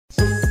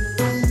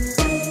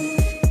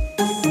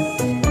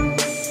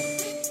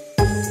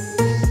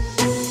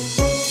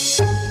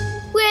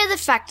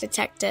fact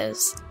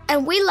detectives,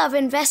 and we love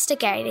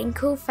investigating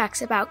cool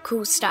facts about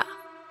cool stuff.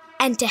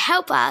 And to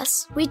help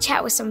us, we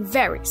chat with some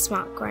very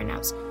smart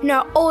grown-ups who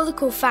know all the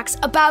cool facts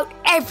about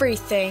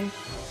everything.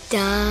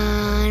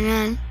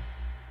 Dun-dun,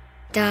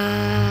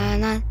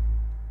 dun-dun,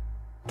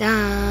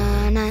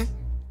 dun-dun.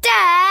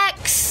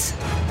 Dex!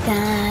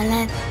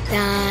 Dun-dun,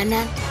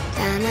 dun-dun,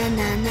 dun-dun,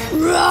 dun-dun.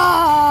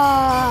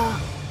 Roar!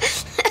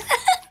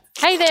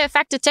 Hey there,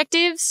 fact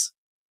detectives.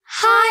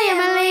 Hi,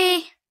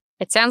 Emily.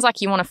 It sounds like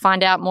you want to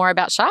find out more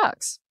about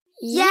sharks.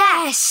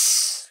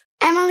 Yes!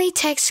 Emily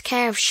takes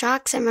care of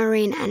sharks and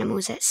marine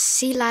animals at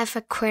Sea Life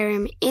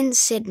Aquarium in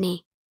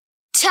Sydney.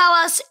 Tell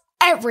us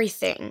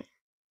everything.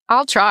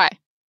 I'll try.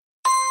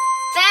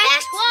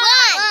 Fact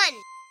 1.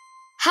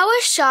 How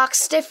are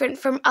sharks different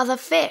from other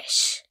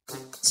fish?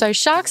 So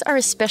sharks are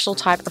a special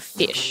type of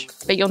fish,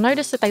 but you'll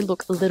notice that they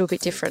look a little bit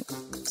different.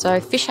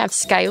 So fish have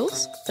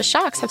scales, but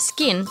sharks have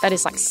skin that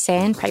is like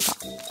sandpaper.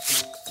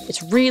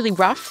 It's really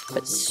rough,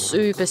 but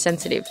super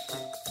sensitive.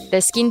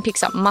 Their skin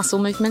picks up muscle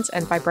movements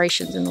and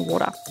vibrations in the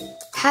water.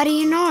 How do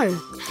you know?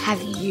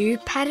 Have you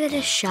patted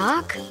a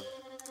shark?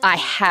 I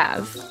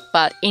have,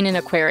 but in an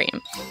aquarium.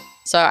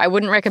 So I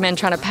wouldn't recommend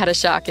trying to pat a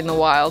shark in the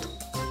wild.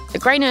 The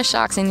grey nurse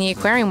sharks in the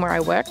aquarium where I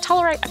work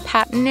tolerate a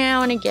pat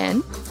now and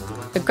again.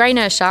 The grey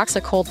nurse sharks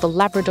are called the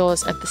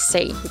Labradors of the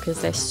sea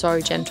because they're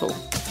so gentle.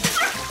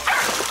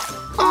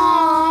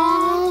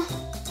 Aww.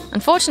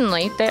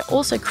 Unfortunately, they're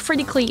also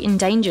critically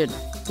endangered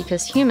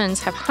because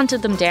humans have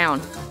hunted them down.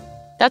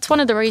 That's one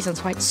of the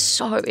reasons why it's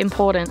so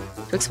important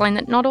to explain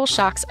that not all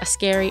sharks are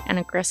scary and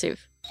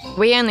aggressive.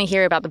 We only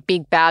hear about the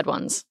big bad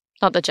ones,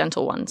 not the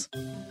gentle ones.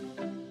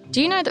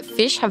 Do you know that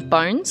fish have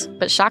bones,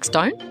 but sharks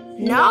don't?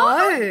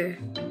 No.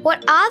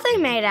 What are they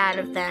made out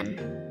of then?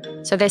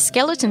 So their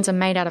skeletons are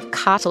made out of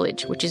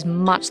cartilage, which is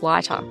much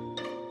lighter.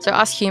 So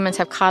us humans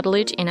have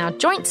cartilage in our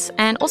joints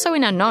and also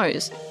in our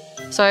nose.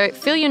 So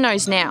feel your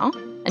nose now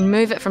and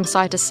move it from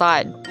side to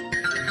side.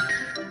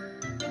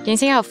 Can you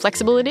see how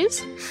flexible it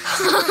is?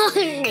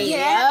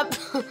 Yep.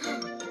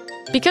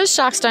 Because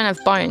sharks don't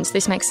have bones,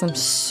 this makes them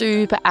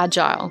super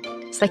agile,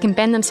 so they can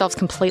bend themselves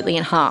completely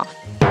in half.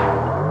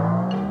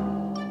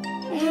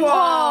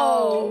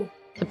 Whoa.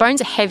 The bones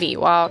are heavy,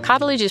 while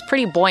cartilage is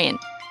pretty buoyant,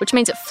 which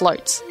means it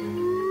floats.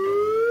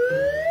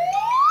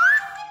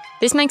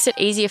 This makes it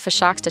easier for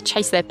sharks to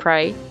chase their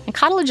prey, and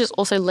cartilage is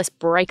also less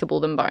breakable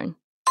than bone.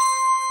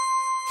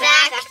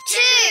 Fact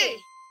 2.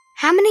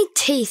 How many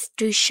teeth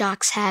do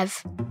sharks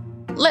have?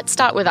 Let's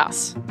start with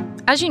us.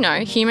 As you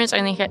know, humans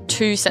only get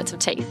 2 sets of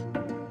teeth.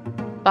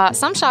 But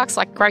some sharks,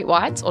 like great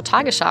whites or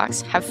tiger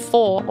sharks, have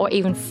 4 or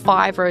even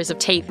 5 rows of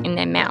teeth in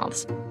their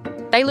mouths.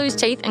 They lose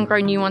teeth and grow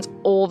new ones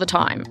all the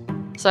time.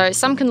 So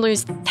some can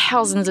lose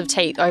thousands of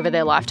teeth over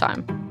their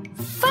lifetime.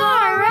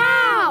 Far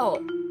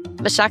out!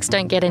 The sharks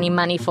don't get any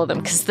money for them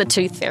because the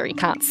tooth fairy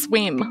can't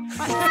swim.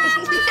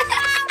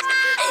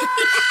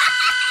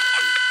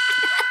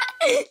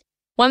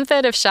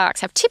 1/3 of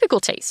sharks have typical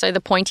teeth, so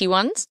the pointy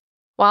ones,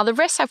 while the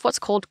rest have what's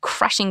called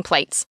crushing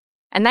plates,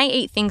 and they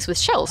eat things with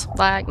shells,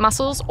 like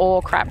mussels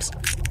or crabs.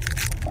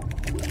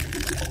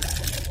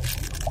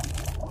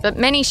 But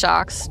many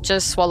sharks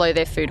just swallow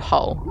their food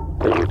whole.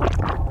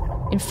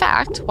 In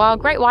fact, while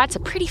great whites are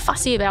pretty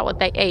fussy about what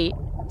they eat,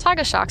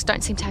 tiger sharks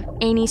don't seem to have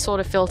any sort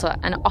of filter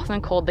and are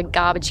often called the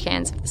garbage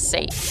cans of the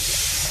sea.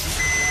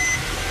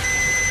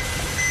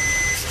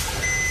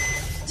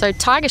 So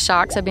tiger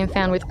sharks have been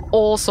found with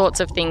all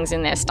sorts of things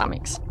in their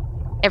stomachs.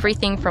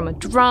 Everything from a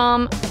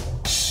drum,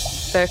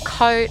 fur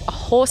coat, a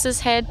horse's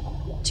head,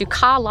 to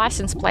car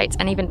license plates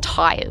and even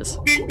tyres.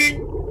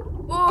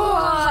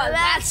 Oh,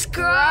 that's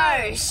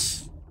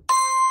gross.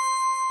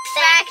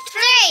 Fact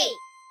 3.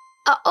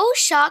 Are all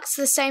sharks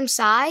the same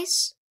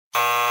size?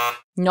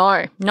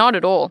 No, not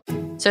at all.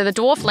 So the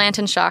dwarf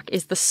lantern shark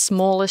is the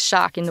smallest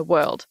shark in the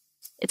world.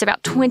 It's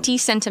about 20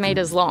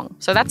 centimetres long,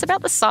 so that's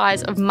about the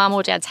size of Mum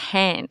or Dad's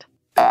hand.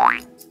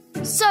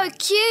 So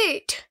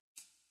cute.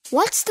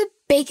 What's the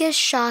biggest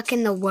shark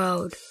in the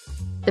world?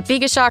 The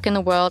biggest shark in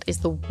the world is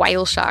the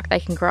whale shark. They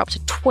can grow up to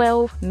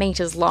 12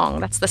 metres long.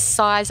 That's the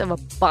size of a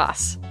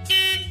bus.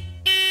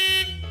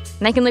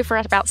 And they can live for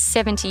about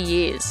 70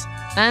 years.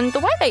 And the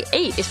way they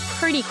eat is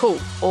pretty cool,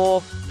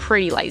 or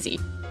pretty lazy.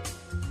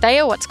 They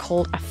are what's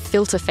called a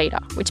filter feeder,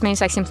 which means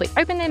they simply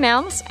open their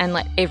mouths and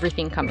let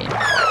everything come in.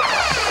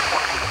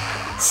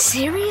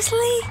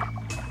 Seriously?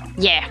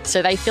 Yeah,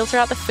 so they filter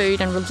out the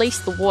food and release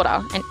the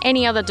water and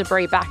any other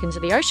debris back into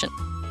the ocean.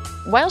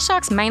 Whale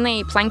sharks mainly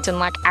eat plankton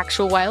like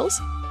actual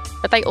whales,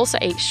 but they also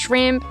eat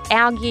shrimp,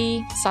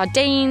 algae,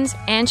 sardines,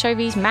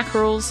 anchovies,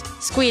 mackerels,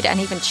 squid, and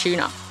even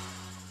tuna.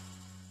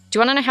 Do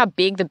you want to know how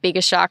big the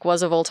biggest shark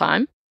was of all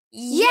time?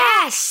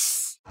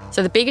 Yes!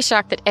 So the biggest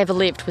shark that ever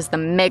lived was the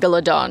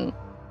megalodon.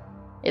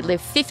 It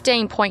lived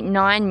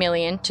 15.9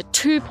 million to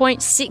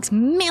 2.6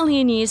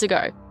 million years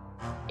ago.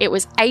 It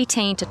was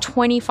 18 to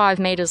 25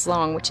 metres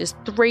long, which is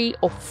 3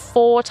 or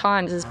 4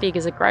 times as big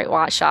as a great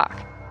white shark.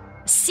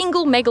 A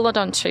single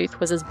megalodon tooth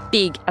was as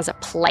big as a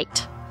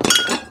plate.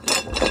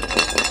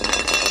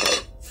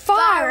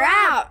 Far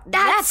out!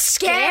 That's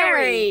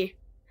scary!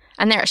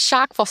 And there are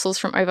shark fossils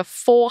from over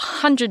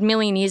 400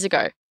 million years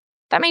ago.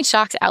 That means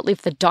sharks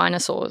outlived the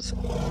dinosaurs.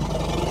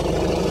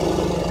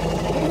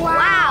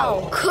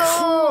 Wow,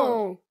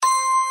 cool!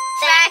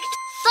 Fact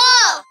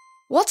 4.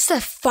 What's the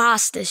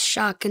fastest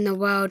shark in the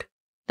world?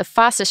 The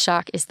fastest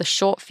shark is the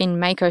short-fin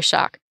mako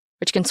shark,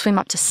 which can swim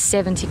up to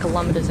 70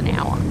 kilometres an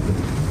hour.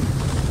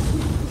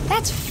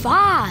 That's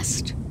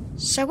fast.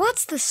 So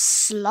what's the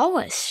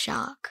slowest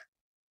shark?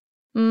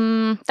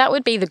 That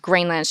would be the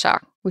Greenland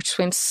shark, which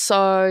swims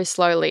so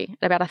slowly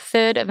at about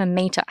 1/3 of a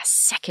metre a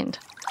second.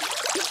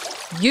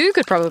 You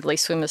could probably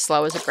swim as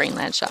slow as a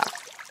Greenland shark.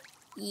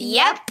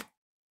 Yep.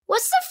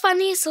 What's the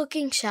funniest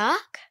looking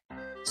shark?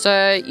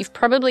 So you've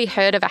probably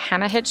heard of a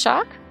hammerhead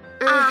shark?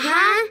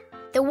 Uh-huh.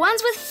 The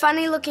ones with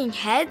funny looking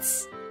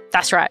heads?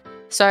 That's right.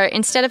 So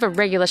instead of a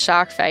regular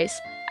shark face,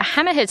 a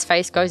hammerhead's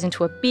face goes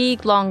into a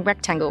big long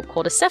rectangle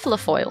called a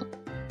cephalofoil,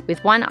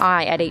 with one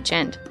eye at each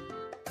end.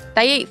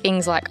 They eat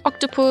things like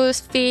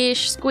octopus,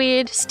 fish,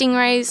 squid,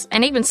 stingrays,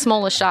 and even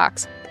smaller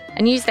sharks,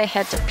 and use their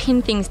head to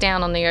pin things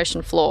down on the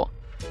ocean floor.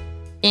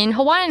 In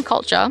Hawaiian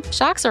culture,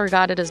 sharks are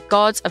regarded as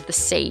gods of the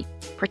sea,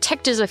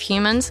 protectors of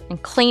humans,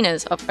 and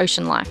cleaners of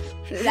ocean life.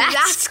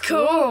 That's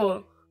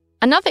cool.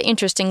 Another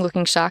interesting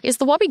looking shark is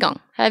the wobbegong.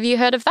 Have you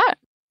heard of that?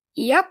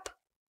 Yep.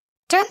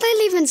 Don't they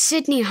live in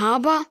Sydney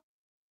Harbour?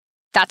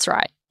 That's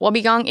right.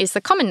 Wobbegong is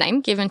the common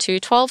name given to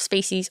 12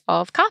 species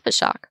of carpet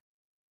shark.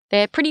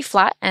 They're pretty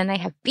flat and they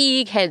have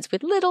big heads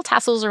with little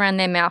tassels around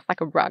their mouth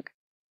like a rug.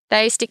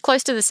 They stick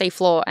close to the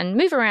seafloor and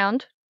move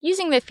around,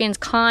 using their fins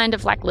kind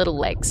of like little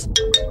legs.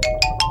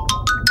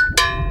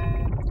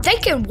 They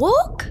can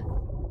walk?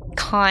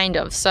 Kind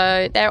of.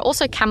 So they're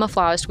also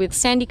camouflaged with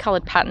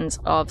sandy-coloured patterns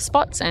of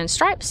spots and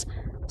stripes,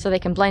 so they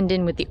can blend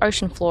in with the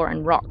ocean floor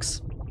and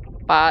rocks.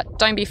 But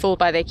don't be fooled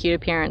by their cute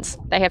appearance.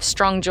 They have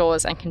strong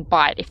jaws and can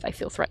bite if they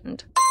feel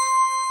threatened.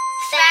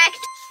 Fact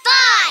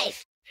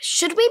 5.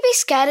 Should we be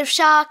scared of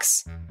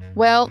sharks?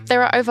 Well,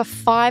 there are over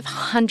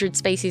 500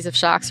 species of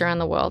sharks around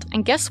the world,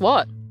 and guess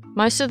what?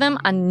 Most of them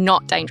are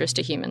not dangerous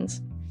to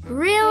humans.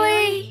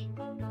 Really?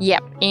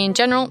 Yep, in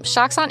general,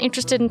 sharks aren't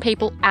interested in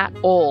people at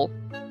all.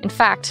 In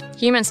fact,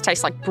 humans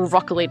taste like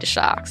broccoli to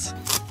sharks.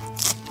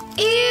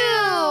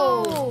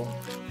 Ew!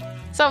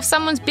 So if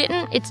someone's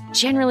bitten, it's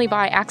generally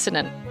by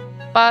accident.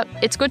 But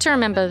it's good to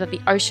remember that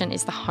the ocean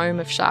is the home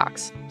of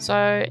sharks.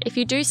 So if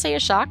you do see a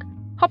shark,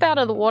 hop out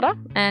of the water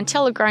and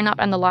tell a grown-up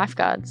and the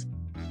lifeguards.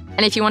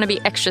 And if you want to be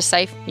extra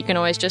safe, you can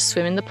always just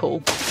swim in the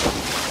pool.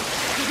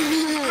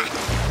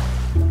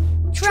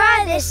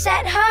 Try this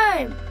at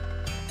home.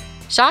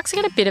 Sharks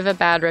get a bit of a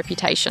bad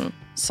reputation,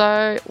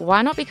 so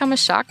why not become a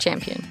shark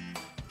champion?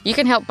 You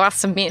can help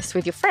bust some myths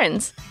with your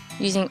friends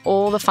using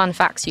all the fun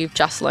facts you've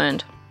just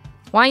learned.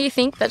 While you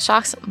think that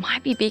sharks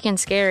might be big and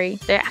scary,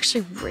 they're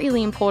actually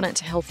really important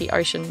to healthy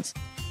oceans.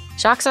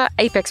 Sharks are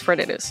apex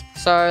predators,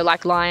 so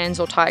like lions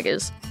or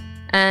tigers.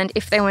 And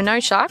if there were no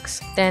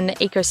sharks, then the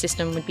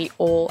ecosystem would be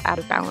all out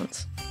of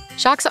balance.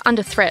 Sharks are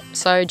under threat,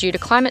 so due to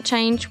climate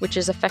change, which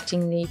is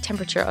affecting the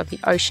temperature of the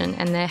ocean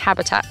and their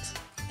habitats.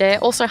 They're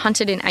also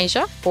hunted in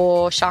Asia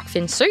for shark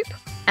fin soup,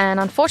 and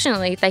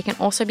unfortunately, they can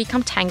also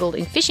become tangled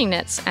in fishing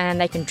nets and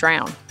they can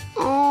drown.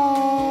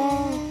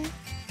 Oh.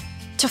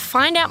 To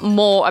find out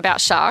more about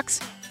sharks,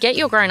 get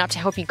your grown-up to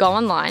help you go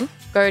online,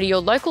 go to your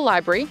local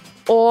library,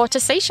 or to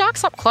see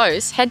sharks up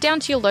close, head down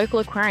to your local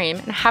aquarium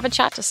and have a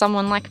chat to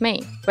someone like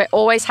me. We're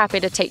always happy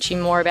to teach you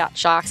more about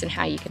sharks and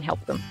how you can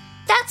help them.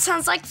 That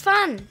sounds like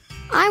fun.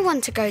 I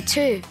want to go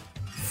too.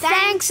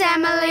 Thanks,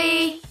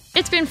 Emily.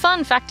 It's been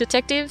fun, Fact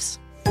Detectives.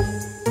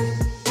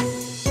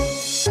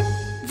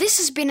 This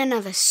has been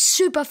another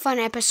super fun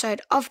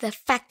episode of the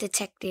Fact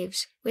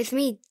Detectives with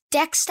me,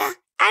 Dexter,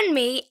 and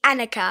me,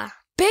 Annika.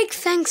 Big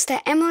thanks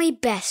to Emily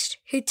Best,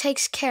 who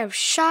takes care of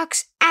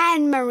sharks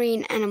and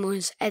marine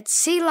animals at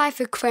Sea Life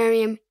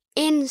Aquarium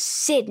in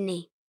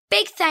Sydney.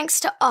 Big thanks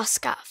to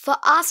Oscar for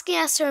asking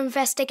us to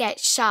investigate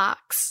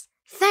sharks.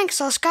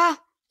 Thanks, Oscar.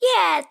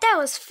 Yeah, that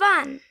was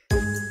fun.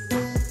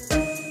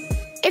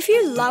 If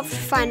you loved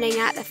finding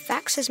out the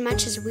facts as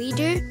much as we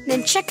do,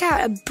 then check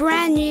out a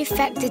brand new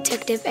Fact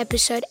Detective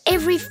episode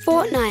every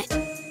fortnight.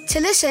 To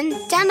listen,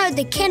 download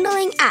the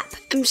Kindling app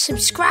and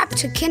subscribe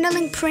to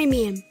Kindling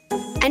Premium.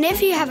 And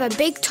if you have a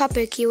big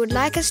topic you would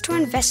like us to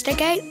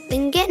investigate,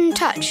 then get in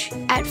touch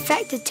at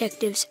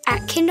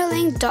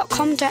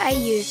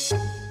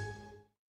factdetectives@kindling.com.au.